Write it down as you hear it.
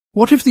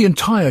What if the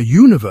entire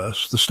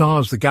universe, the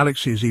stars, the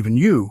galaxies, even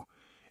you,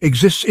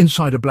 exists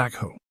inside a black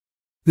hole?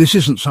 This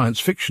isn't science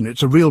fiction,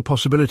 it's a real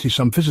possibility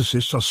some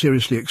physicists are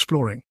seriously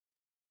exploring.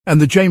 And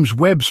the James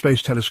Webb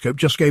Space Telescope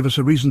just gave us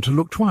a reason to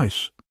look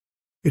twice.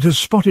 It has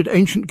spotted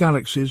ancient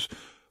galaxies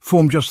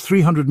formed just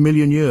 300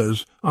 million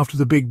years after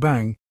the Big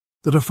Bang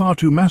that are far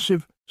too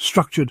massive,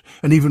 structured,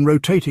 and even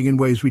rotating in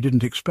ways we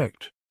didn't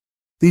expect.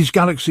 These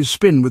galaxies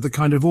spin with the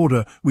kind of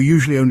order we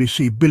usually only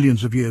see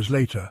billions of years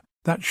later.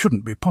 That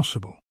shouldn't be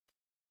possible.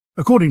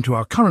 According to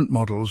our current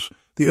models,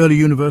 the early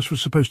universe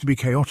was supposed to be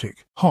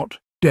chaotic, hot,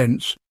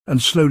 dense,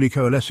 and slowly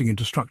coalescing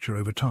into structure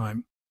over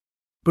time.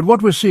 But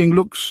what we're seeing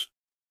looks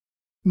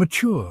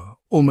mature,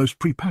 almost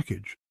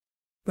prepackaged.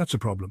 That's a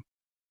problem.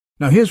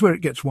 Now here's where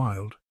it gets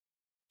wild.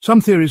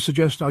 Some theories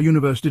suggest our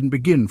universe didn't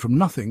begin from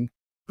nothing,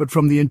 but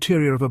from the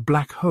interior of a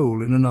black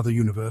hole in another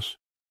universe.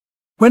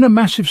 When a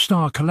massive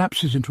star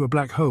collapses into a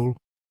black hole,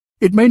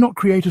 it may not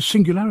create a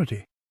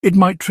singularity. It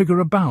might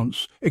trigger a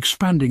bounce,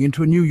 expanding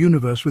into a new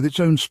universe with its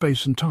own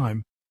space and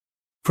time.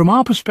 From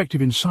our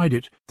perspective inside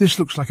it, this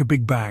looks like a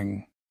big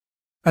bang.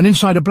 And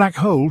inside a black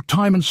hole,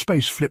 time and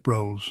space flip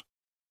roles.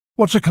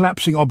 What's a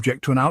collapsing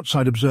object to an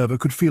outside observer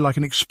could feel like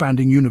an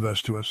expanding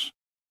universe to us.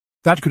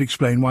 That could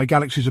explain why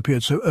galaxies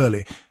appeared so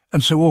early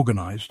and so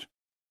organized.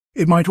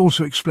 It might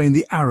also explain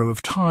the arrow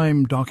of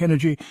time, dark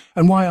energy,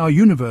 and why our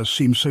universe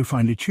seems so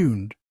finely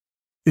tuned.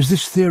 Is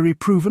this theory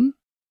proven?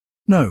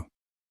 No.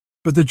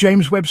 But the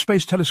James Webb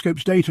Space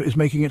Telescope's data is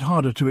making it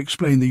harder to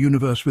explain the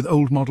universe with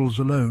old models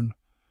alone.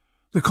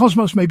 The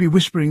cosmos may be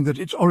whispering that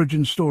its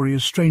origin story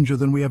is stranger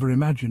than we ever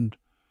imagined.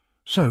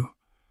 So,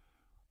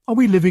 are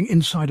we living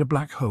inside a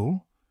black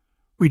hole?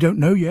 We don't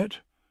know yet,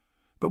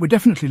 but we're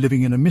definitely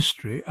living in a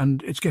mystery,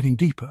 and it's getting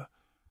deeper.